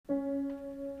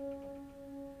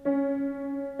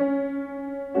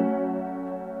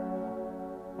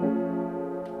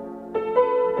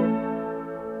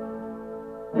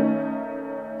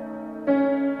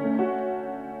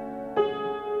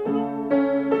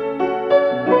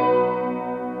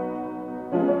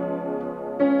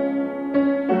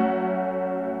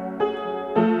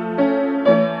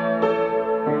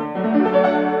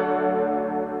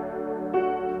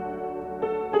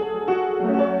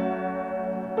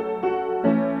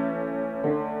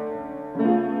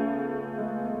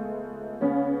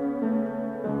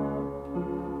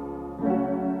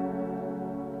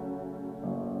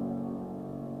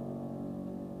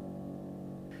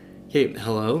Hey,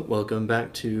 hello. Welcome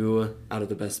back to Out of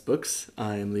the Best Books.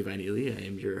 I am Levi Neely. I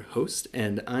am your host,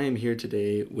 and I am here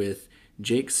today with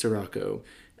Jake Sirocco.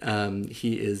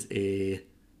 He is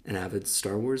an avid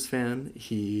Star Wars fan.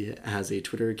 He has a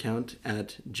Twitter account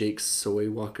at Jake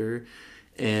Soywalker,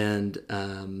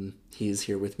 and he's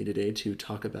here with me today to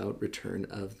talk about Return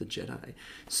of the Jedi.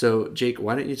 So, Jake,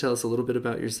 why don't you tell us a little bit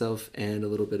about yourself and a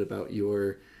little bit about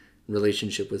your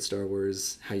relationship with Star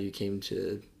Wars, how you came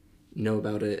to know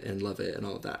about it and love it and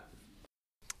all of that.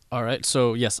 All right,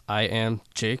 so yes, I am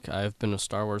Jake. I've been a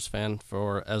Star Wars fan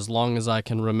for as long as I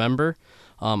can remember.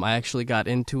 I actually got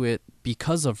into it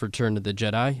because of Return of the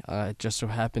Jedi. It just so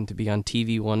happened to be on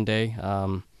TV one day.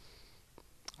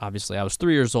 Obviously, I was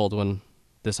 3 years old when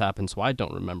this happened, so I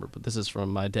don't remember, but this is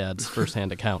from my dad's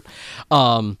firsthand account.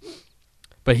 Um,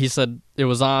 but he said it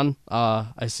was on.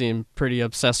 I seemed pretty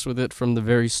obsessed with it from the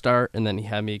very start, and then he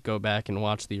had me go back and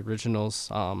watch the originals.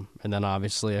 And then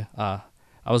obviously, I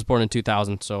was born in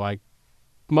 2000, so I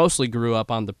mostly grew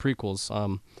up on the prequels.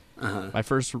 Uh-huh. My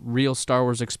first real Star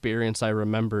Wars experience I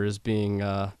remember is being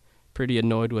pretty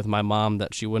annoyed with my mom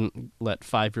that she wouldn't let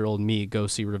 5-year-old me go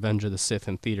see Revenge of the Sith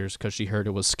in theaters because she heard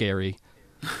it was scary.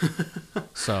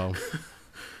 So,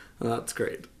 Well, that's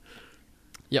great.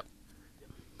 yep.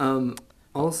 Um,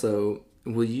 Also,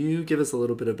 will you give us a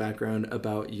little bit of background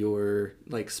about your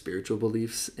like spiritual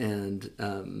beliefs and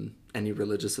any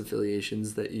religious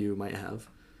affiliations that you might have?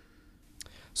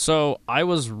 So I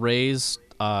was raised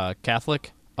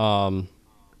Catholic.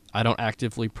 I don't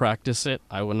actively practice it.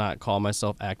 I would not call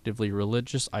myself actively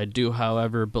religious. I do,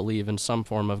 however, believe in some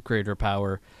form of greater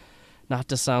power. Not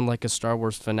to sound like a Star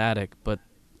Wars fanatic, but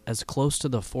as close to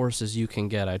the Force as you can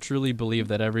get. I truly believe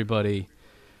that everybody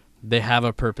they have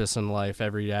a purpose in life.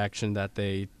 Every action that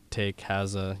they take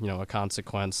has a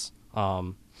consequence.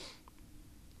 And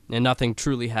nothing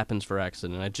truly happens for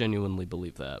accident. I genuinely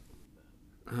believe that.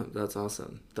 Oh, that's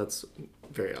awesome. That's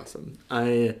very awesome.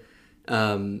 I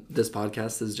This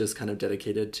podcast is just kind of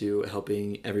dedicated to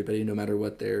helping everybody, no matter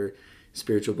what their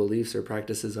spiritual beliefs or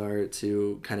practices are,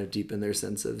 to kind of deepen their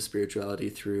sense of spirituality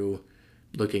through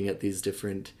looking at these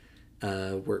different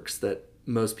works that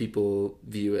most people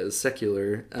view as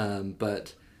secular,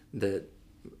 but that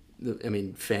I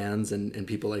mean, fans and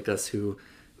people like us who,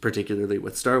 particularly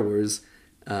with Star Wars,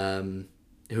 um,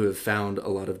 who have found a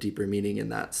lot of deeper meaning in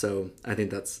that. So I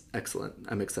think that's excellent.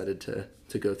 I'm excited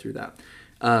to go through that.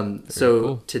 Very So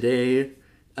cool. today,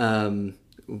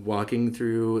 walking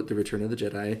through the Return of the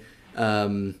Jedi,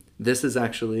 this is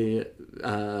actually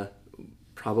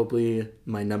probably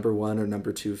my number one or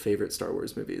number two favorite Star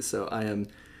Wars movies. So I am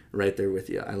right there with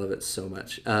you. I love it so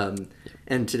much.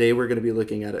 And today we're going to be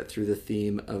looking at it through the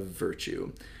theme of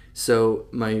virtue. So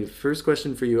my first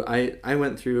question for you, I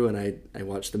went through and I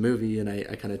watched the movie and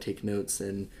I kind of take notes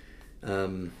and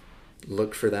um,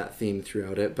 look for that theme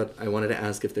throughout it. But I wanted to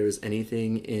ask if there was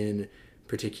anything in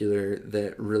particular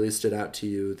that really stood out to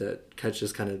you that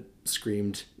just kind of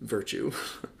screamed virtue.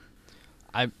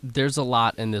 I There's a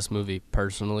lot in this movie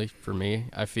personally for me.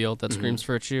 I feel that Hmm. screams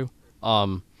virtue.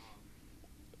 Um,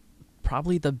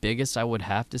 Probably the biggest I would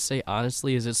have to say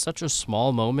honestly is it's such a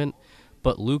small moment,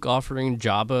 but Luke offering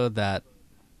Jabba that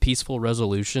peaceful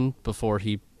resolution before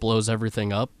he blows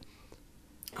everything up.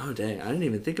 Oh dang, I didn't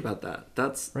even think about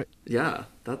that. Right. Yeah,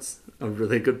 that's a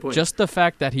really good point. Just the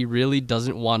fact that he really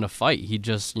doesn't want to fight. He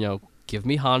just, give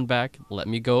me Han back, let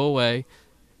me go away.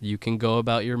 You can go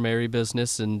about your merry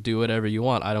business and do whatever you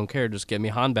want. I don't care. Just get me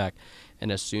Han back.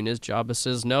 And as soon as Jabba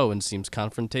says no and seems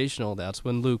confrontational, that's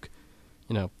when Luke,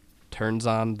 you know, turns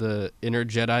on the inner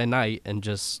Jedi Knight and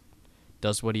just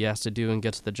does what he has to do and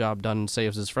gets the job done and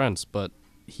saves his friends. But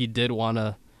he did want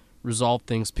to resolve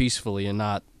things peacefully and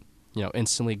not,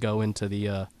 instantly go into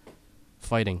the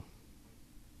fighting.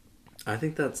 I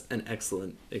think that's an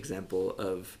excellent example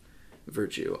of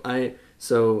virtue. I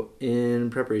So in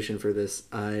preparation for this,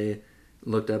 I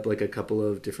looked up like a couple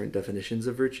of different definitions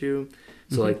of virtue.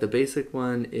 So Hmm. like the basic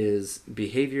one is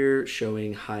behavior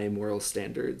showing high moral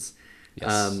standards.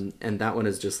 Yes. And that one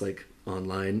is just like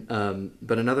online.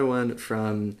 But another one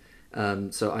from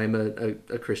so I'm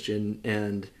a Christian,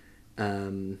 and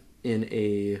in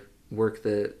a work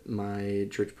that my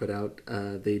church put out,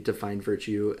 they define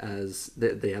virtue as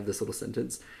they have this little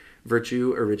sentence: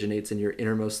 virtue originates in your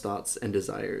innermost thoughts and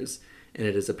desires, and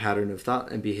it is a pattern of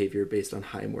thought and behavior based on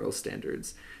high moral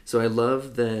standards. So I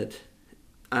love that.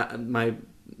 My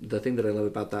The thing that I love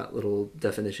about that little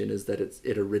definition is that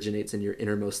it originates in your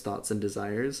innermost thoughts and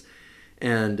desires.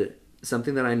 And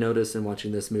something that I noticed in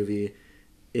watching this movie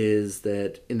is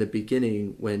that in the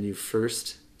beginning, when you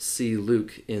first see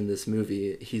Luke in this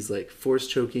movie, he's like force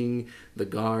choking the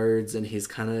guards, and he's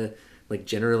kind of like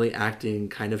generally acting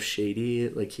kind of shady.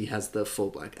 Like he has the full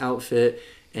black outfit,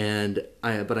 and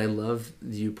I love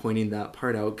you pointing that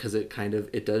part out because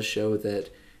it does show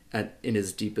that in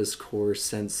his deepest core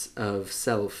sense of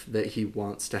self that he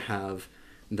wants to have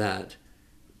that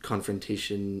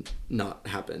confrontation not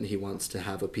happen. He wants to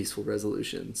have a peaceful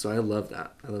resolution. So I love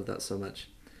that. I love that so much.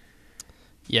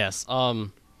 Yes.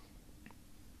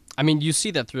 I mean, you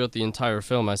see that throughout the entire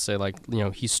film. I say, like,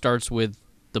 he starts with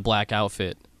the black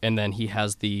outfit, and then he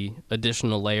has the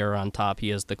additional layer on top. He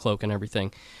has the cloak and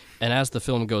everything. And as the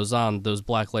film goes on, those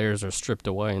black layers are stripped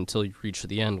away until you reach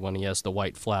the end when he has the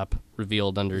white flap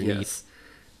revealed underneath. Yes.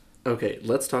 Okay,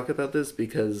 let's talk about this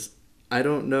because I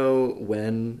don't know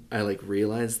when I like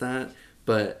realized that,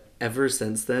 but ever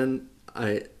since then,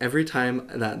 I every time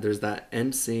that there's that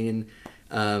end scene,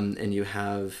 and you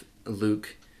have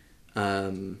Luke,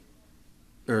 um,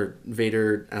 or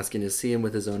Vader asking to see him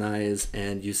with his own eyes,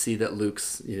 and you see that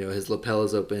Luke's, his lapel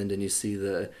is opened, and you see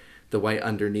the white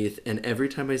underneath, and every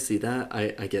time I see that,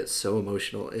 I get so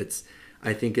emotional.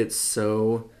 I think it's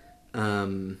so, I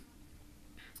don't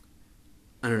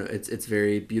know, it's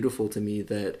very beautiful to me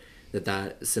that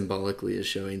symbolically is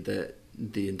showing that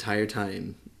the entire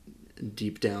time,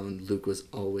 deep down, Luke was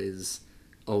always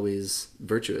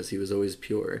virtuous. He was always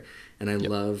pure, and I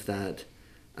love that.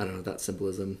 I don't know, that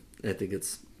symbolism. I think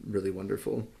it's really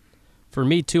wonderful. For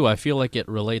me, too, I feel like it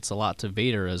relates a lot to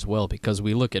Vader as well, because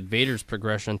we look at Vader's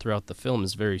progression throughout the film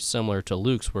is very similar to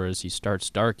Luke's, whereas he starts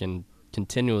dark and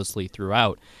continuously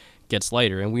throughout gets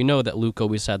lighter. And we know that Luke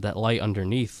always had that light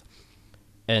underneath.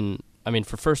 And, I mean,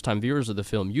 for first-time viewers of the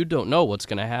film, you don't know what's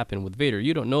going to happen with Vader.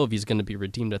 You don't know if he's going to be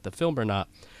redeemed at the film or not.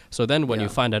 So then when you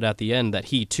find out at the end that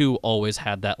he, too, always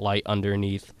had that light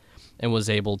underneath and was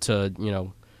able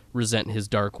to, resent his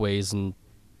dark ways and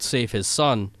save his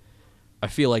son, I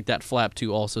feel like that flap,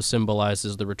 too, also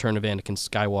symbolizes the return of Anakin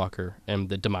Skywalker and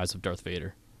the demise of Darth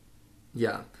Vader.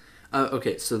 Yeah.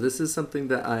 Okay, so this is something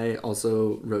that I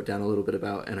also wrote down a little bit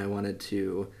about, and I wanted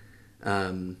to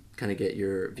kind of get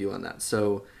your view on that.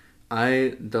 So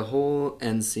the whole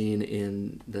end scene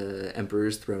in the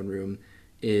Emperor's throne room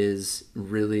is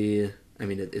really, I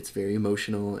mean, it's very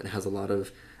emotional. It has a lot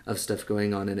of stuff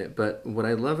going on in it. But what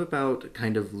I love about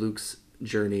kind of Luke's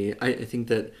journey, I think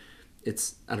that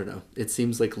I don't know, it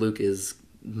seems like Luke is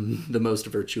the most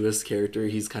virtuous character.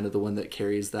 He's kind of the one that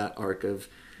carries that arc of,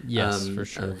 yes, for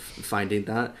sure, of finding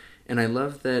that. And I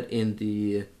love that in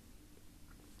the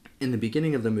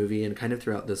beginning of the movie and kind of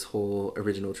throughout this whole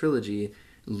original trilogy,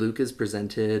 Luke is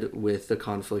presented with the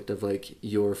conflict of like,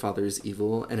 your father's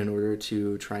evil, and in order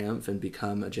to triumph and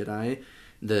become a Jedi,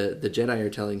 the Jedi are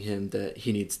telling him that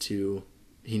he needs to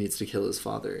kill his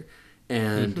father.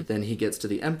 And then he gets to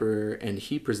the Emperor, and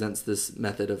he presents this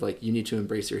method of like, you need to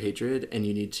embrace your hatred and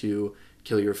you need to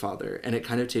kill your father. And it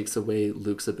kind of takes away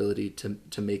Luke's ability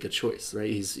to make a choice, right?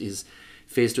 He's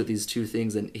faced with these two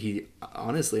things, and he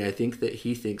honestly, I think that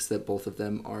he thinks that both of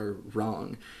them are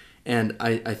wrong. And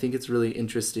I think it's really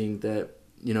interesting that,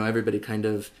 everybody kind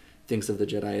of thinks of the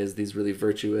Jedi as these really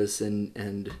virtuous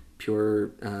and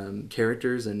pure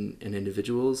characters and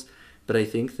individuals. But I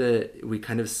think that we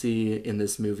kind of see in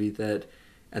this movie that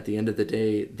at the end of the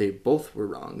day, they both were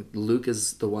wrong. Luke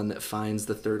is the one that finds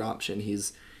the third option.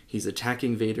 He's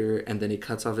attacking Vader, and then he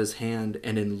cuts off his hand,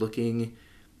 and in looking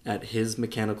at his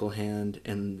mechanical hand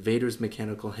and Vader's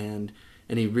mechanical hand,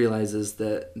 and he realizes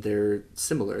that they're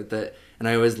similar. And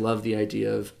I always love the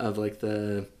idea of like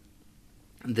the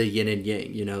yin and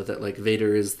yang, that like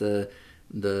Vader is the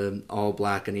all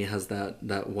black, and he has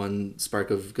that one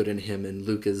spark of good in him, and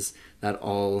Luke is that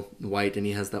all white, and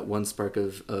he has that one spark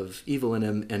of evil in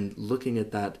him. And looking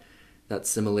at that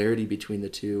similarity between the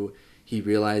two, he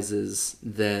realizes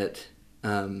that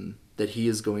that he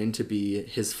is going to be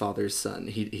his father's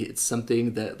son. It's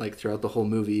something that like throughout the whole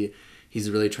movie he's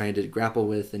really trying to grapple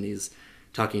with, and he's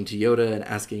talking to Yoda and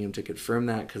asking him to confirm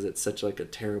that because it's such like a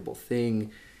terrible thing.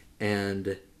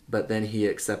 But then he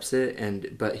accepts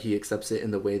it, but he accepts it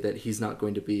in the way that he's not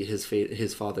going to be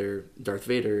his father, Darth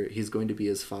Vader. He's going to be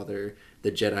his father,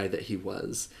 the Jedi that he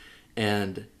was.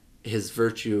 And his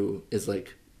virtue is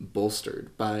like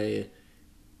bolstered by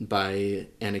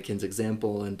Anakin's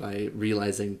example, and by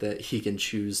realizing that he can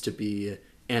choose to be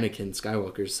Anakin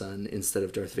Skywalker's son instead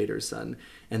of Darth Vader's son.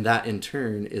 And that in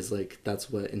turn is like, that's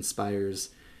what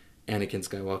inspires Anakin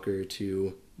Skywalker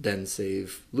to then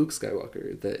save Luke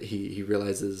Skywalker, that he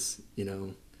realizes,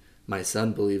 my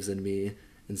son believes in me,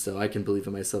 and so I can believe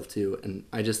in myself too. And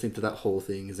I just think that whole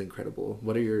thing is incredible.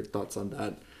 What are your thoughts on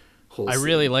that whole I scene?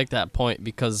 really like that point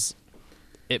because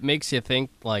it makes you think,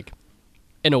 like,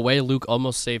 in a way, Luke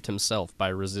almost saved himself by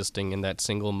resisting in that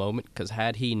single moment, because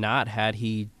had he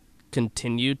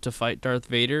continued to fight Darth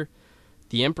Vader,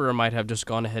 the Emperor might have just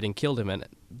gone ahead and killed him, and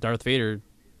Darth Vader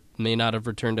may not have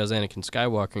returned as Anakin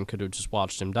Skywalker and could have just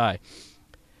watched him die.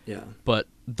 Yeah. But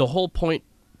the whole point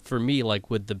for me, like,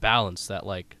 with the balance, that,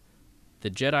 like, the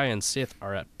Jedi and Sith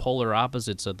are at polar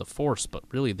opposites of the Force, but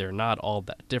really they're not all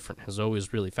that different, has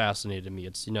always really fascinated me.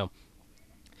 It's,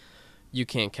 you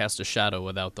can't cast a shadow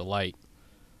without the light.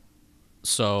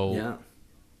 So Yeah.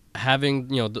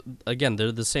 having, again,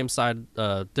 they're the same side,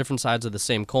 different sides of the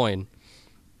same coin.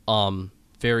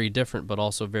 Very different, but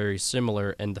also very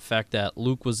similar. And the fact that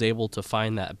Luke was able to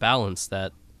find that balance,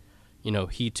 that,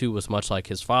 he too was much like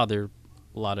his father,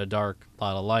 a lot of dark, a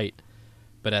lot of light.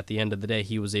 But at the end of the day,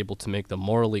 he was able to make the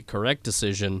morally correct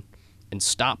decision and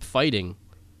stop fighting.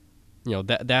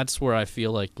 That's where I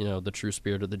feel like, the true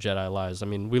spirit of the Jedi lies. I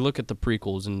mean, we look at the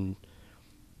prequels, and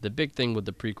the big thing with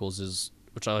the prequels is,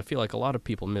 which I feel like a lot of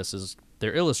people miss, is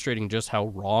they're illustrating just how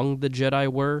wrong the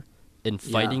Jedi were in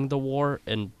fighting the war,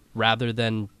 and rather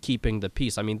than keeping the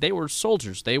peace. I mean, they were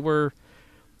soldiers. They were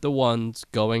the ones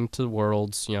going to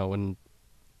worlds, and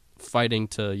fighting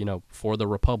to, for the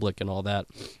Republic and all that.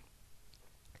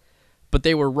 But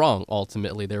they were wrong,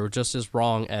 ultimately. They were just as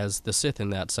wrong as the Sith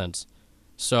in that sense.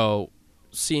 So,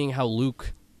 seeing how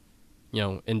Luke,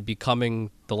 in becoming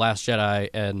the Last Jedi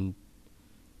and,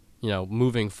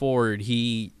 moving forward,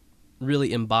 he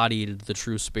really embodied the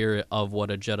true spirit of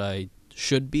what a Jedi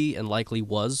should be and likely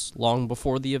was long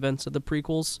before the events of the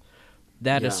prequels.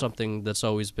 That is something that's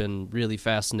always been really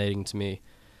fascinating to me.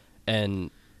 And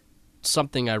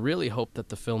something I really hope that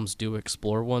the films do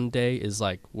explore one day is,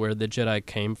 like, where the Jedi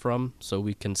came from, so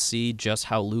we can see just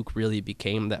how Luke really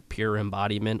became that pure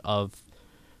embodiment of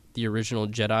the original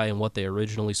Jedi and what they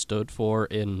originally stood for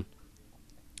in,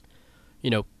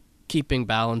 keeping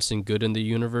balance and good in the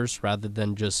universe rather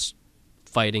than just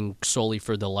fighting solely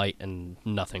for the light and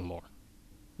nothing more.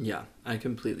 Yeah, I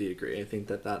completely agree. I think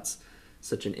that that's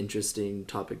such an interesting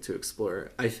topic to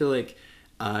explore. I feel like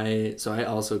I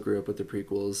also grew up with the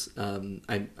prequels.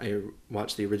 I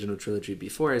watched the original trilogy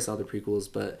before I saw the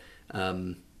prequels, but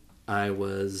I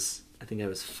think I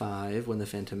was 5 when The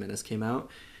Phantom Menace came out,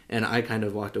 and I kind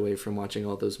of walked away from watching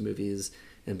all those movies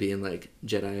and being like,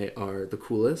 Jedi are the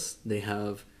coolest. They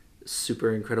have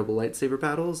super incredible lightsaber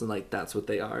battles, and like that's what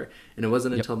they are. And it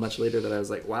wasn't until much later that I was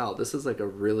like, wow, this is like a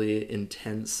really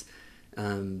intense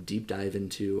deep dive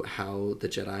into how the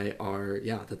Jedi are,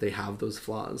 that they have those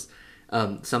flaws.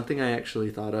 Something I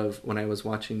actually thought of when I was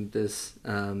watching this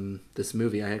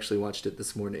movie, I actually watched it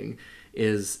this morning,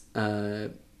 is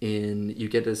you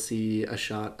get to see a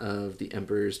shot of the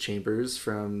Emperor's chambers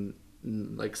from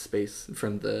like space,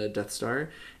 from the Death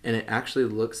Star, and it actually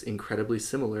looks incredibly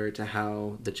similar to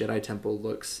how the Jedi Temple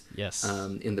looks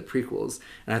in the prequels.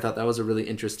 And I thought that was a really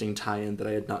interesting tie-in that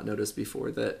I had not noticed before,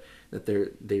 that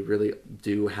they really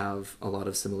do have a lot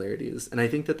of similarities. And I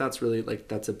think that that's really, like,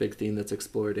 that's a big theme that's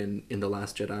explored in The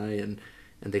Last Jedi, and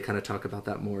they kind of talk about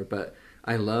that more. But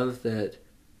I love that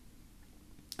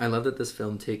this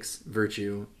film takes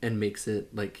virtue and makes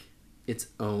it like its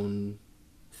own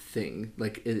thing.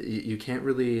 Like, you can't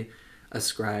really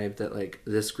ascribe that like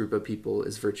this group of people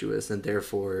is virtuous and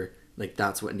therefore like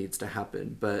that's what needs to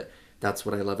happen. But that's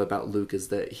what I love about Luke, is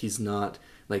that he's not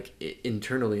like,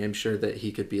 internally I'm sure that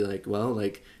he could be like, well,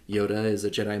 like Yoda is a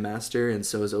Jedi Master and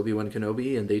so is Obi-Wan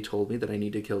Kenobi, and they told me that I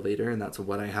need to kill Vader and that's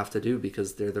what I have to do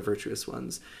because they're the virtuous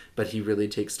ones. But he really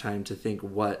takes time to think,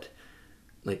 what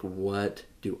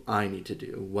do I need to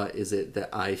do? What is it that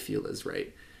I feel is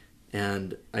right?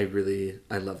 And I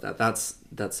love that.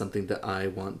 That's something that I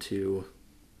want to,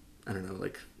 I don't know,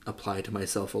 like apply to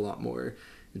myself a lot more,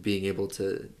 being able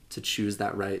to choose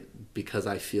that right because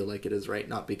I feel like it is right,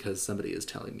 not because somebody is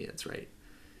telling me it's right.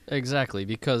 Exactly,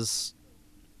 because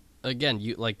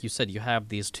again, like you said, you have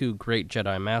these two great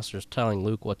Jedi Masters telling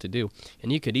Luke what to do,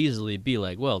 and you could easily be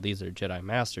like, well, these are Jedi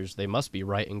Masters, they must be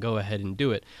right, and go ahead and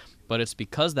do it. But it's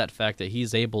because that fact that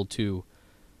he's able to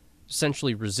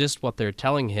essentially resist what they're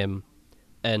telling him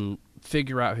and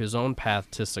figure out his own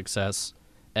path to success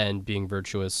and being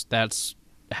virtuous. That's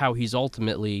how he's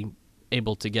ultimately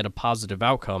able to get a positive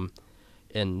outcome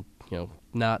and,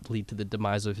 not lead to the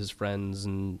demise of his friends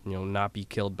and, not be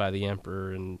killed by the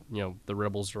Emperor, and, the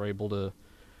rebels are able to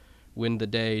win the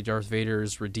day. Darth Vader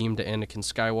is redeemed to Anakin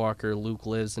Skywalker. Luke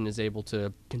lives and is able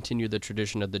to continue the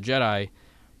tradition of the Jedi,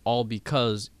 all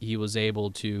because he was able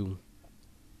to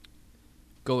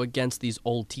go against these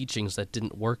old teachings that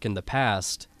didn't work in the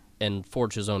past and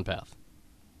forge his own path.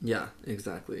 Yeah,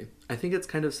 exactly. I think it's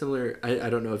kind of similar.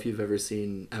 I don't know if you've ever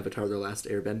seen Avatar: The Last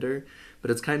Airbender, but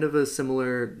it's kind of a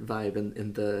similar vibe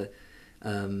in the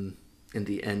in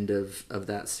the end of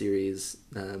that series,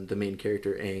 the main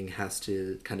character Aang has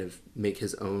to kind of make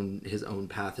his own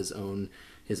path, his own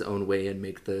way, and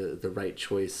make the right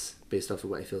choice based off of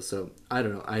what I feel. So I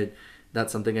don't know.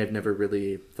 That's something I've never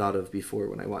really thought of before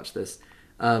when I watch this.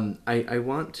 I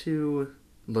want to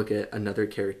look at another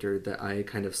character that I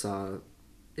kind of saw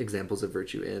examples of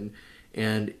virtue in,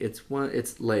 and it's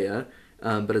Leia,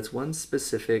 but it's one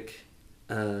specific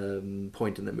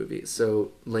point in the movie.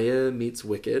 So Leia meets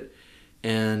Wicket,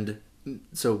 and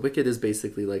so Wicket is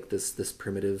basically like this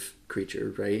primitive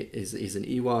creature, right? He's an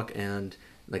Ewok, and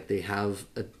like they have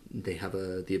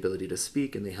the ability to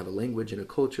speak, and they have a language and a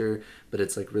culture, but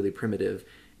it's like really primitive.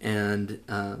 And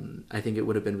I think it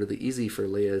would have been really easy for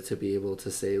Leia to be able to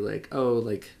say like, oh,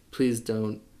 like please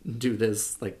don't do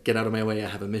this, like get out of my way, I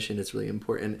have a mission, it's really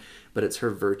important. But it's her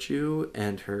virtue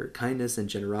and her kindness and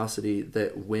generosity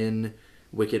that win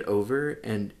Wicket over,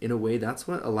 and in a way that's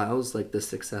what allows like the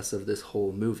success of this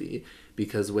whole movie,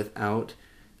 because without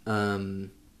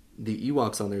the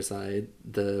Ewoks on their side,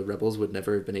 the rebels would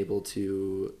never have been able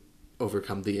to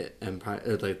overcome the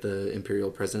empire, like the Imperial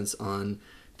presence on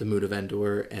the moon of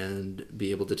Endor, and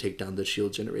be able to take down the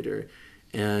shield generator.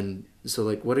 And so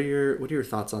like what are your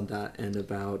thoughts on that, and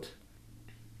about,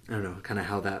 I don't know, kind of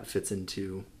how that fits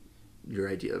into your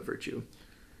idea of virtue?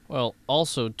 Well,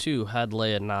 also too, had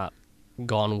Leia not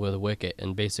gone with Wicket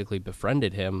and basically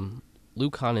befriended him,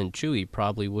 Luke, Han, and Chewie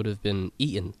probably would have been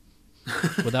eaten.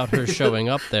 Without her showing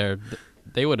up there,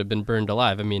 they would have been burned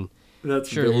alive. I mean, That's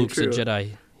sure, very Luke's true. a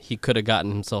Jedi. He could have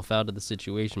gotten himself out of the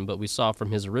situation, but we saw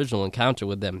from his original encounter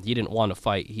with them, he didn't want to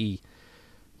fight. He,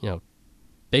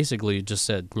 basically just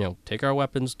said, take our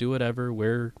weapons, do whatever.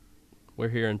 We're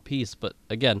here in peace. But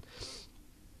again,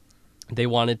 they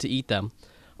wanted to eat them.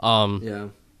 Yeah.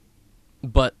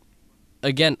 But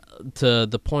again, to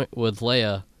the point with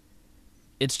Leia,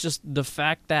 it's just the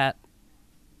fact that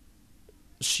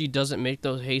she doesn't make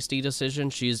those hasty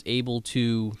decisions. She is able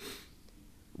to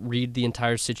read the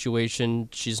entire situation.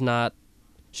 She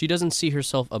doesn't see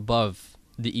herself above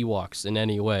the Ewoks in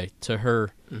any way. To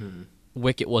her,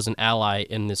 Wicket was an ally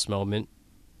in this moment.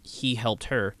 He helped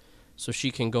her, so she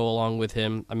can go along with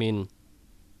him. I mean,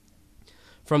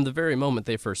 from the very moment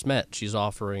they first met, she's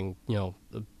offering, a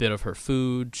bit of her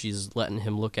food. She's letting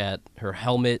him look at her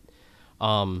helmet.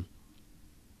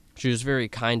 She was very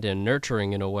kind and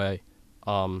nurturing in a way,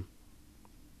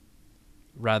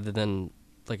 rather than,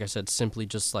 like I said, simply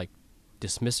just like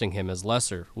dismissing him as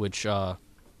lesser, which is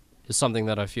something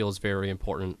that I feel is very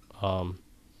important.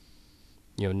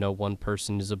 No one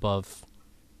person is above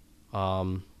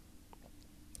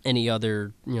any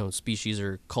other, species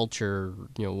or culture,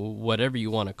 whatever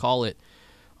you want to call it.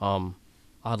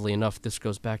 Oddly enough, this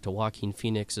goes back to Joaquin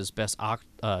Phoenix's best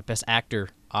actor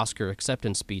Oscar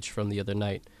acceptance speech from the other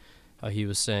night. He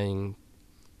was saying,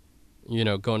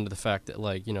 going to the fact that,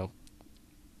 like,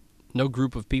 no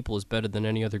group of people is better than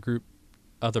any other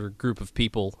group of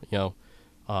people.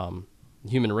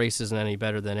 Human race isn't any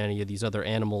better than any of these other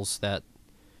animals that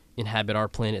inhabit our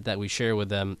planet that we share with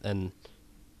them, and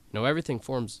everything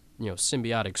forms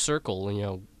symbiotic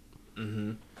circle.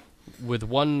 With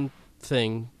one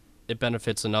thing, it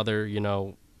benefits another.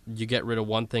 You get rid of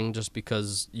one thing just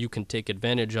because you can take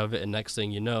advantage of it, and next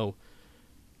thing you know,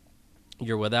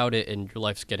 you're without it, and your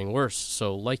life's getting worse.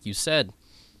 So, like you said,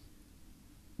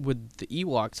 with the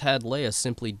Ewoks, had Leia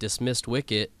simply dismissed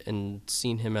Wicket and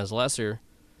seen him as lesser,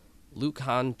 Luke,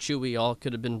 Han, Chewie all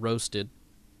could have been roasted.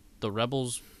 The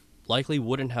rebels likely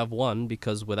wouldn't have won,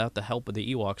 because without the help of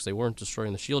the Ewoks, they weren't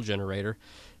destroying the shield generator,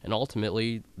 and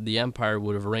ultimately the Empire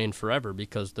would have reigned forever,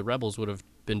 because the rebels would have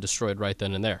been destroyed right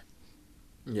then and there.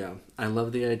 Yeah, I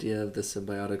love the idea of the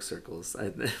symbiotic circles.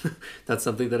 That's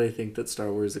something that I think that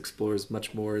Star Wars explores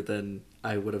much more than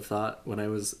I would have thought when I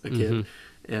was a kid.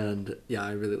 And yeah,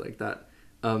 I really like that.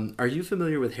 Are you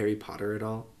familiar with Harry Potter at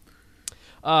all?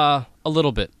 A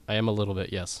little bit. I am a little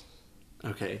bit, yes.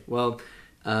 Okay, well,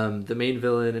 the main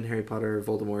villain in Harry Potter,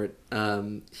 Voldemort,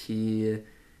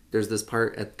 there's this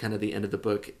part at kind of the end of the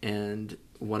book, and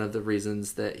one of the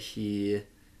reasons that he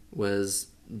was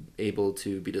able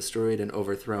to be destroyed and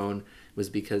overthrown was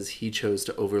because he chose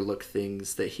to overlook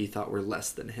things that he thought were less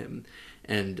than him.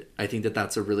 And I think that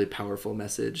that's a really powerful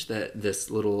message, that this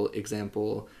little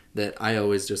example that I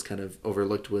always just kind of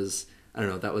overlooked was, I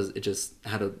don't know, it just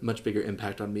had a much bigger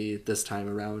impact on me this time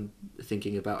around,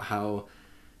 thinking about how,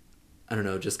 I don't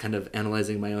know, just kind of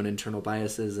analyzing my own internal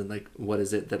biases, and like, what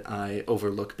is it that I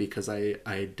overlook because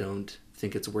I don't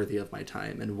think it's worthy of my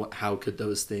time, and how could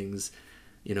those things,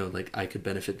 like, I could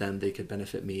benefit them, they could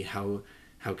benefit me, how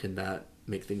can that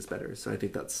make things better? So I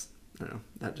think I don't know,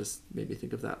 that just made me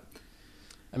think of that.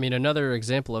 I mean, another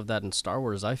example of that in Star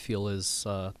Wars, I feel, is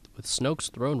with Snoke's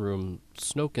throne room.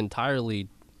 Snoke entirely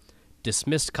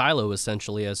dismissed Kylo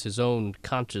essentially as his own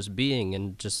conscious being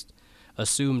and just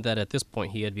assumed that at this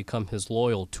point he had become his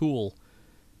loyal tool.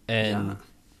 Yeah. And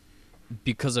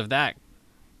because of that,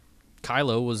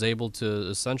 Kylo was able to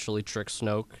essentially trick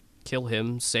Snoke, kill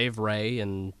him, save Rey,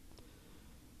 and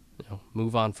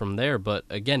move on from there. But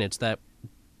again, it's that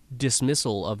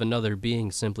dismissal of another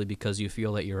being simply because you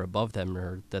feel that you're above them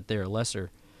or that they're lesser.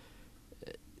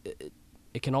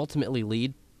 It can ultimately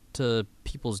lead to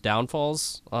people's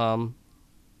downfalls. I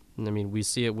mean, we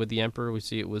see it with the Emperor, we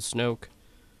see it with Snoke.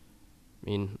 I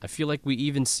mean, I feel like we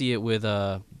even see it with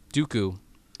Dooku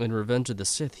in Revenge of the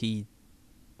Sith.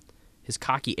 His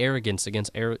cocky arrogance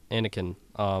against Anakin.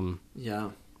 Yeah.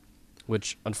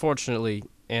 Which, unfortunately,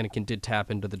 Anakin did tap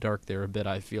into the dark there a bit,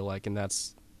 I feel like, and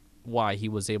that's why he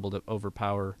was able to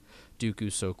overpower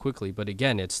Dooku so quickly. But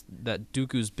again, it's that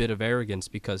Dooku's bit of arrogance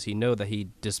because he know that he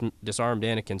disarmed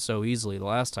Anakin so easily the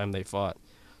last time they fought.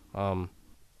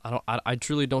 I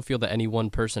truly don't feel that any one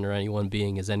person or any one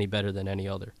being is any better than any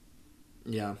other.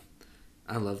 Yeah.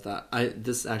 I love that.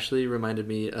 This actually reminded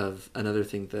me of another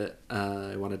thing that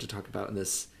I wanted to talk about in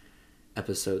this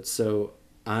episode. So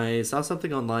I saw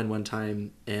something online one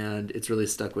time, and it's really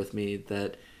stuck with me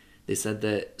that they said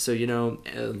that, so,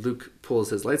 Luke pulls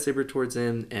his lightsaber towards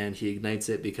him, and he ignites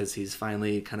it because he's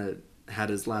finally kind of had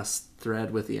his last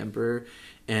thread with the Emperor,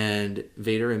 and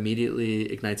Vader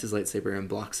immediately ignites his lightsaber and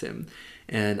blocks him.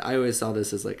 And I always saw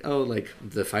this as like, oh, like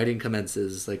the fighting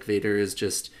commences, like Vader is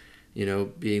just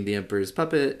being the Emperor's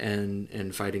puppet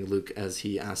and fighting Luke as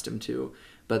he asked him to.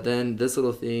 But then this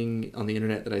little thing on the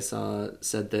internet that I saw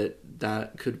said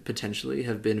that could potentially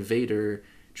have been Vader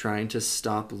trying to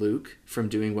stop Luke from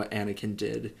doing what Anakin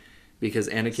did. Because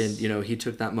Anakin, he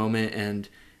took that moment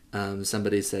and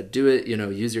somebody said, do it,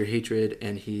 use your hatred,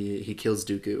 and he kills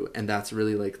Dooku. And that's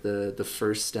really like the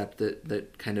first step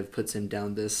that kind of puts him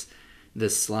down this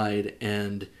slide.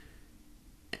 And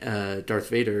Darth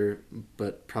Vader,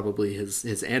 but probably his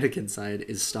Anakin side,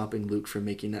 is stopping Luke from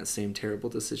making that same terrible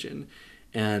decision.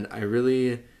 And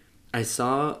I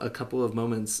saw a couple of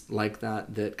moments like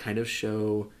that kind of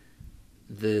show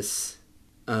this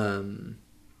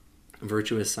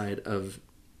virtuous side of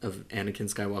Anakin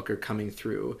Skywalker coming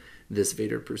through this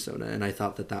Vader persona, and I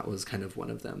thought that was kind of one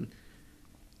of them.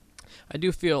 I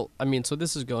do feel, so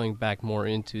this is going back more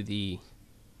into the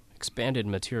expanded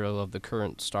material of the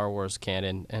current Star Wars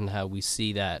canon and how we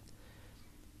see that,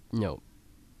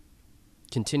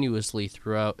 continuously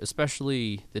throughout,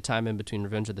 especially the time in between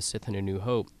Revenge of the Sith and A New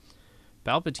Hope.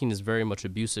 Palpatine is very much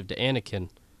abusive to Anakin.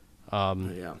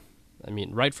 Yeah.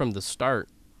 Right from the start,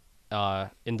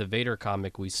 in the Vader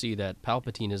comic, we see that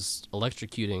Palpatine is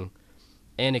electrocuting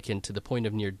Anakin to the point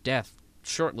of near death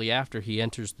shortly after he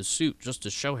enters the suit, just to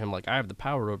show him, like, I have the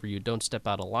power over you, don't step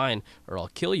out of line or I'll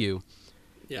kill you.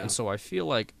 Yeah. And so I feel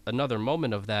like another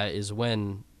moment of that is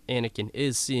when Anakin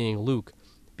is seeing Luke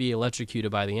be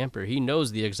electrocuted by the Emperor. He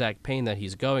knows the exact pain that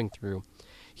he's going through.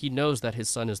 He knows that his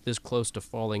son is this close to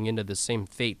falling into the same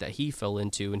fate that he fell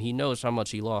into, and he knows how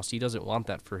much he lost. He doesn't want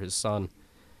that for his son.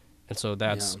 And so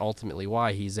that's ultimately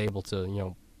why he's able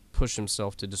to, push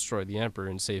himself to destroy the Emperor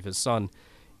and save his son,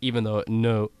 even though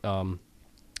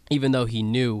he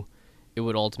knew it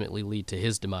would ultimately lead to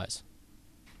his demise.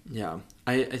 Yeah.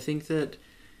 I think that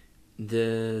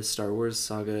the Star Wars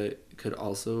saga could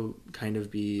also kind of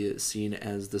be seen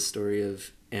as the story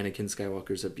of Anakin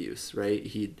Skywalker's abuse, right?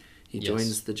 He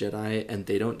joins the Jedi, and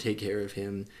they don't take care of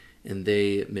him, and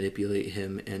they manipulate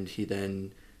him, and he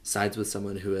then sides with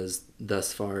someone who has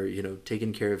thus far,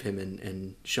 taken care of him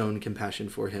and shown compassion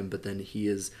for him, but then he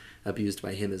is abused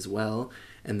by him as well.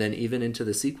 And then even into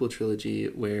the sequel trilogy,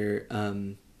 where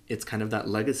it's kind of that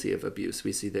legacy of abuse.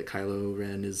 We see that Kylo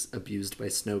Ren is abused by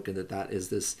Snoke, and that is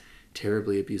this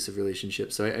terribly abusive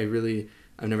relationship. So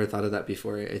I've never thought of that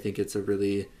before. I think it's a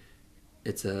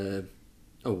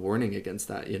warning against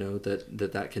that,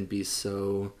 that can be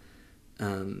so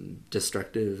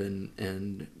destructive,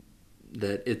 and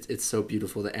that it's so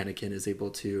beautiful that Anakin is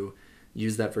able to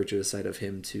use that virtuous side of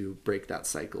him to break that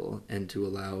cycle and to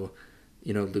allow,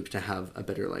 Luke to have a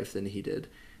better life than he did.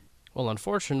 Well,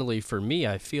 unfortunately for me,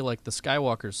 I feel like the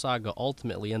Skywalker saga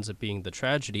ultimately ends up being the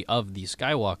tragedy of the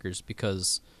Skywalkers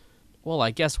because, well,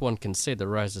 I guess one can say the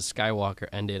Rise of Skywalker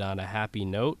ended on a happy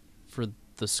note. For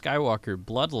the Skywalker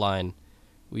bloodline,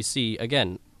 we see,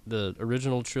 again, the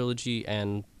original trilogy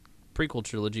and prequel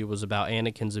trilogy was about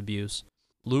Anakin's abuse.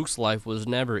 Luke's life was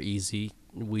never easy.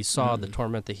 We saw the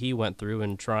torment that he went through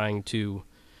in trying to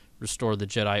restore the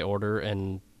Jedi Order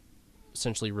and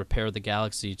essentially repair the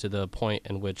galaxy to the point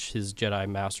in which his Jedi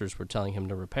masters were telling him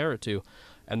to repair it to,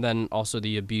 and then also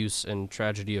the abuse and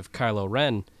tragedy of Kylo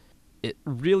Ren, it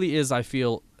really is, I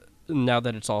feel, now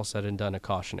that it's all said and done, a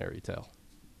cautionary tale.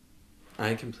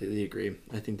 I completely agree.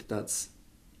 I think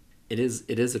it is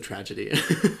a tragedy.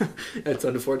 It's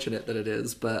unfortunate that it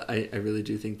is, but I really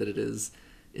do think that it is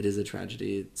a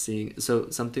tragedy.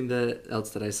 Something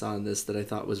else that I saw in this that I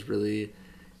thought was really,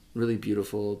 really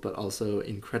beautiful, but also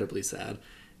incredibly sad.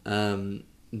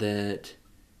 That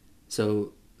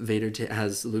so Vader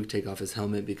has Luke take off his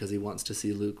helmet because he wants to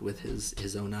see Luke with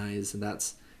his own eyes, and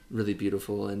that's really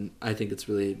beautiful. And I think it's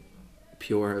really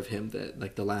pure of him that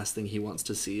like the last thing he wants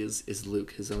to see is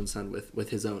Luke, his own son, with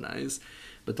his own eyes.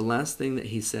 But the last thing that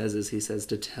he says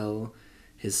to tell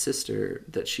his sister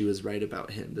that she was right about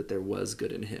him, that there was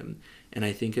good in him. And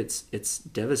I think it's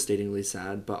devastatingly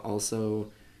sad, but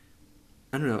also,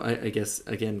 I don't know, I guess,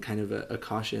 again, kind of a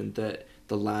caution that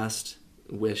the last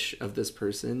wish of this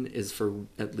person is for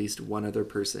at least one other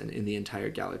person in the entire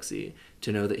galaxy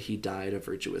to know that he died a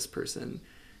virtuous person.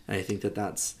 And I think that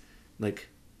that's, like,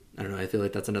 I don't know, I feel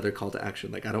like that's another call to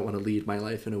action. Like, I don't want to lead my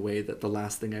life in a way that the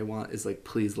last thing I want is, like,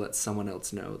 please let someone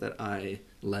else know that I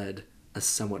led a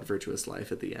somewhat virtuous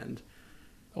life at the end.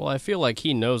 Well, I feel like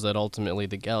he knows that ultimately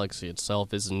the galaxy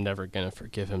itself is never going to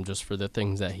forgive him just for the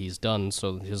things that he's done,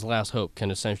 so his last hope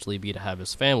can essentially be to have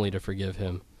his family to forgive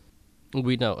him.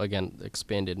 We know, again,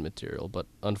 expanded material, but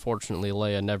unfortunately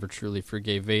Leia never truly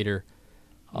forgave Vader,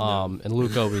 No. and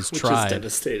Luke always Which tried. is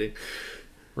devastating.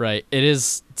 Right. It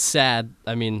is sad.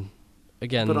 I mean,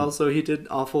 again, but also he did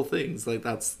awful things. Like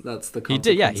that's the consequence. He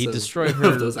did. Yeah, he destroyed her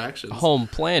of those actions. home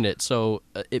planet. So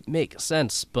it makes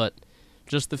sense. But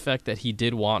just the fact that he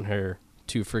did want her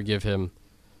to forgive him,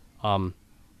 or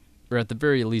at the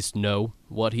very least know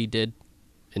what he did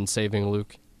in saving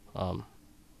Luke.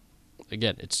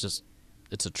 Again, it's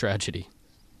a tragedy.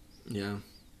 Yeah.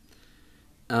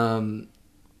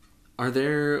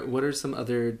 What are some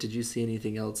other, did you see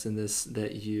anything else in this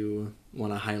that you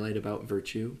want to highlight about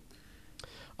virtue?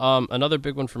 Another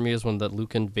big one for me is when that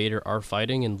Luke and Vader are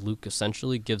fighting, and Luke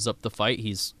essentially gives up the fight.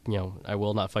 He's, I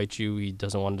will not fight you. He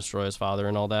doesn't want to destroy his father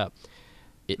and all that.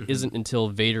 It isn't until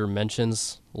Vader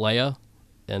mentions Leia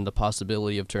and the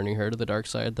possibility of turning her to the dark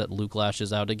side that Luke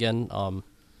lashes out again.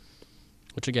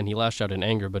 Which again, he lashed out in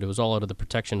anger, but it was all out of the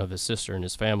protection of his sister and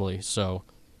his family. So.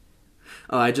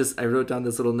 Oh, I wrote down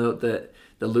this little note that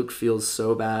Luke feels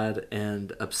so bad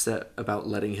and upset about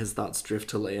letting his thoughts drift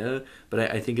to Leia,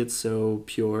 but I think it's so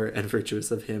pure and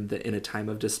virtuous of him that in a time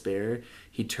of despair,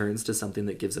 he turns to something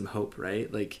that gives him hope,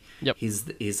 right? Like, yep.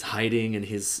 He's hiding and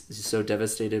he's so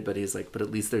devastated, but he's like, but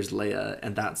at least there's Leia,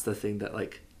 and that's the thing that,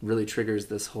 like, really triggers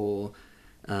this whole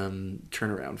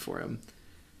turnaround for him.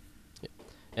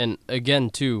 And again,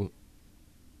 too,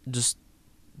 just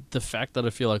the fact that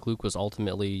I feel like Luke was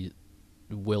ultimately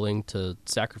willing to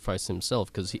sacrifice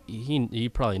himself, because he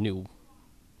probably knew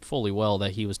fully well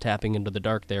that he was tapping into the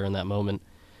dark there in that moment,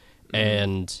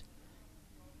 and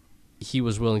he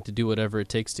was willing to do whatever it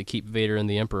takes to keep Vader and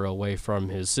the Emperor away from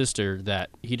his sister, that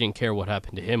he didn't care what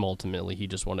happened to him ultimately. He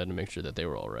just wanted to make sure that they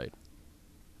were all right.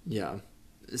 Yeah.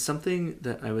 Something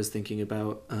that I was thinking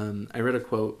about, I read a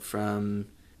quote from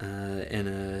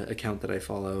an account that I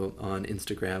follow on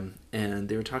Instagram, and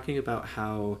they were talking about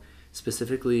how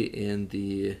specifically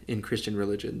in Christian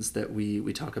religions that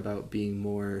we talk about being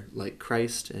more like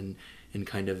Christ and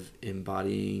kind of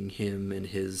embodying him and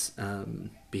his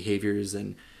behaviors,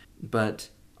 but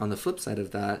on the flip side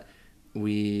of that,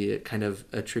 we kind of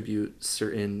attribute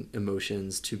certain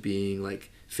emotions to being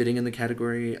like fitting in the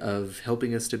category of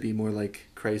helping us to be more like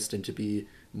Christ and to be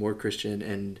more Christian,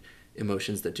 and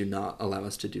emotions that do not allow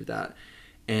us to do that.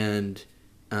 And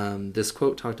this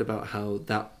quote talked about how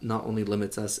that not only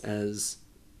limits us as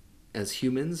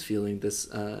humans feeling this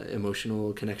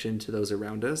emotional connection to those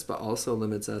around us, but also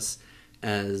limits us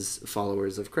as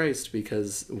followers of Christ,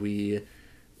 because we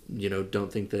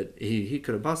don't think that he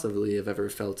could have possibly have ever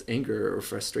felt anger or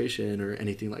frustration or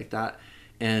anything like that.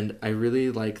 And I really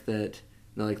like that,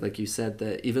 like you said,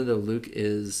 that even though Luke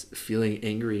is feeling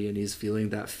angry and he's feeling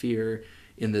that fear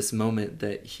in this moment,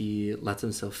 that he lets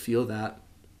himself feel that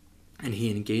and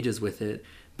he engages with it,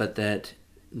 but that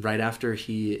right after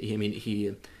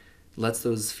he lets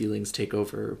those feelings take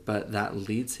over, but that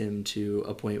leads him to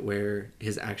a point where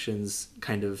his actions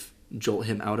kind of jolt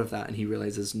him out of that, and he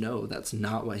realizes, no, that's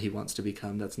not what he wants to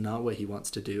become, that's not what he wants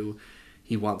to do.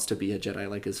 He wants to be a Jedi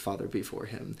like his father before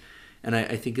him. And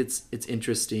I think it's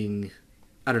interesting.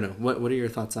 I don't know, what are your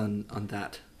thoughts on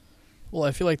that? Well,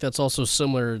 I feel like that's also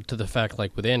similar to the fact,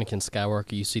 like with Anakin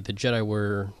Skywalker, you see the Jedi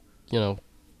were,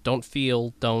 don't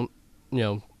feel, don't,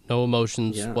 no No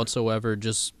emotions Yeah. whatsoever,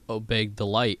 just obeyed the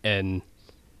light, and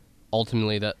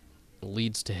ultimately that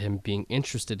leads to him being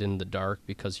interested in the dark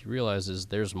because he realizes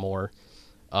there's more.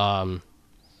 Um,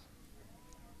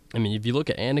 I mean, if you look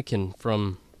at Anakin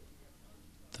from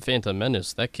The Phantom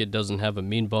Menace, that kid doesn't have a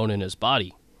mean bone in his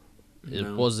body. It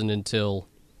No. wasn't until,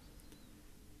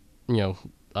 you know,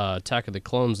 Attack of the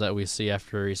Clones that we see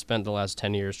after he spent the last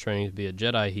 10 years training to be a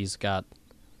Jedi, he's got,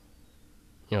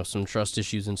 some trust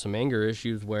issues and some anger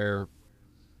issues where,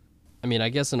 I mean, I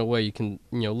guess in a way you can,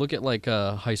 look at like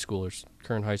high schoolers,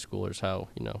 current high schoolers, how,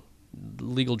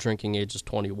 legal drinking age is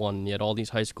 21, and yet all these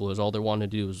high schoolers, all they want to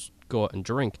do is go out and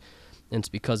drink. And it's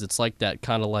because it's like that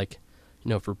kind of like,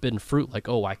 forbidden fruit, like,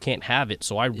 oh, I can't have it,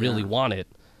 so I really Yeah. want it.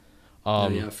 Oh,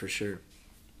 yeah, for sure.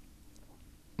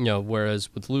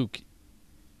 Whereas with Luke,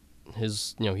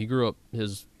 he grew up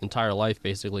his entire life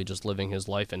basically just living his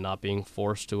life and not being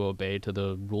forced to obey to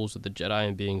the rules of the Jedi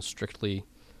and being strictly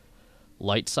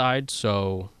light side,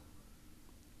 so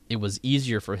it was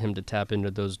easier for him to tap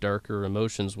into those darker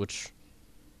emotions, which,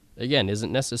 again,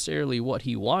 isn't necessarily what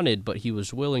he wanted, but he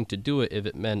was willing to do it if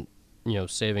it meant,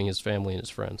 saving his family and his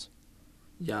friends.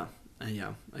 Yeah.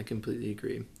 Yeah, I completely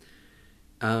agree.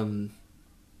 Um,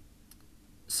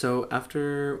 so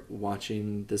after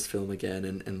watching this film again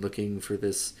and looking for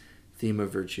this theme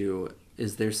of virtue,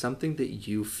 is there something that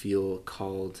you feel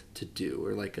called to do,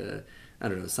 or like I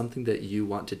don't know, something that you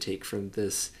want to take from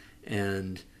this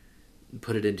and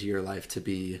put it into your life to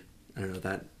be, I don't know,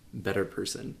 that better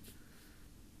person?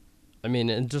 I mean,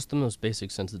 in just the most basic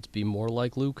sense, it's be more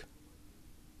like Luke,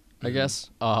 I Mm-hmm. guess.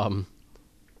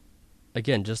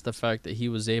 Again, just the fact that he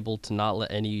was able to not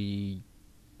let any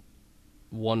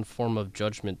one form of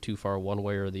judgment too far one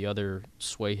way or the other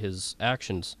sway his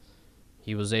actions.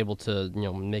 He was able to,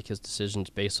 make his decisions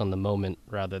based on the moment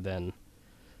rather than,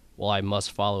 well, I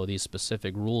must follow these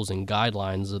specific rules and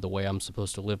guidelines of the way I'm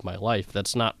supposed to live my life.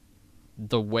 That's not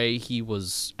the way he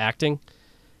was acting.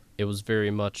 It was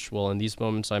very much, well, in these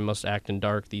moments I must act in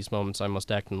dark, these moments I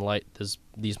must act in light,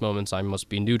 these moments I must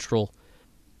be neutral.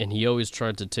 And he always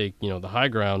tried to take, the high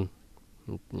ground,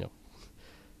 you know,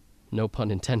 no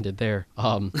pun intended there.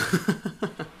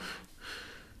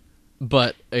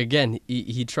 But again,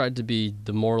 he tried to be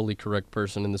the morally correct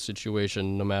person in the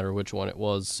situation, no matter which one it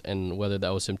was, and whether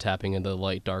that was him tapping into the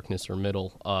light, darkness, or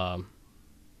middle.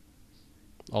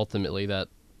 Ultimately, that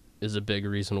is a big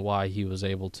reason why he was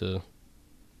able to,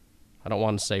 I don't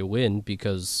want to say win,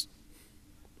 because,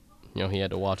 he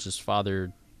had to watch his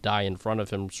father die in front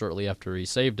of him shortly after he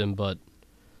saved him, but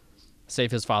save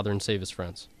his father and save his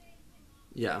friends.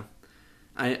 Yeah.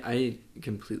 I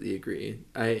completely agree.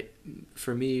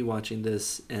 For me, watching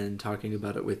this and talking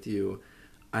about it with you,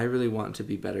 I really want to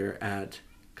be better at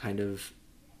kind of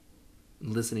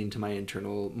listening to my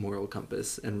internal moral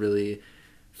compass and really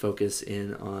focus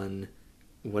in on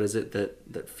what is it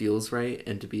that feels right,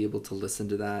 and to be able to listen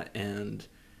to that, and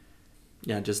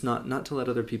yeah, just not to let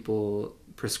other people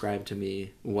prescribe to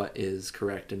me what is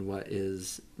correct and what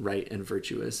is right and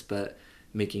virtuous, but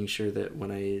making sure that when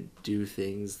I do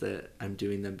things that I'm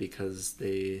doing them because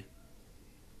they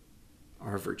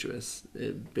are virtuous,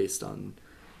 based on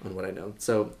what I know.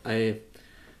 So I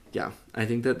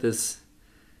think that this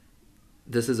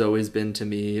has always been to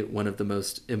me one of the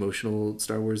most emotional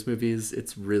Star Wars movies.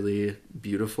 It's really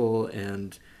beautiful,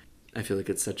 and I feel like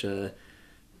it's such a,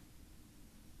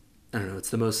 I don't know,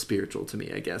 it's the most spiritual to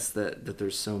me, I guess, that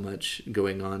there's so much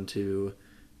going on to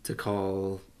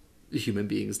call human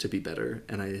beings to be better,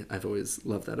 and I've always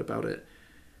loved that about it.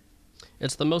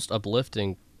 It's the most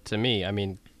uplifting to me. I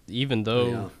mean, even Oh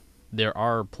yeah. though there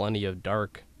are plenty of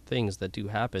dark things that do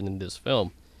happen in this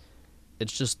film,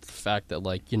 it's just the fact that,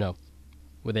 like,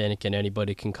 with Anakin,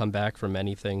 anybody can come back from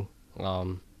anything.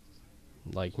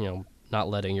 Like, not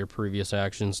letting your previous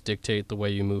actions dictate the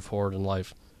way you move forward in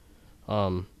life.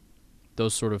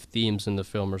 Those sort of themes in the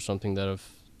film are something that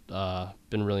have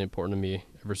been really important to me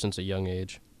ever since a young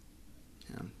age.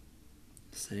 Yeah.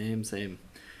 Same.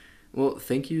 Well,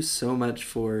 thank you so much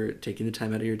for taking the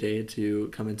time out of your day to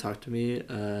come and talk to me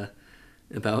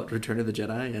about Return of the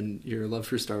Jedi and your love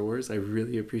for Star Wars. I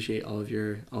really appreciate all of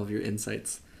your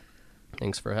insights.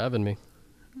 Thanks for having me.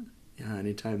 Yeah,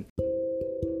 anytime.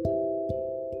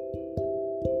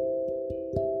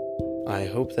 I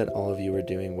hope that all of you are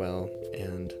doing well,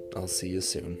 and I'll see you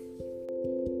soon.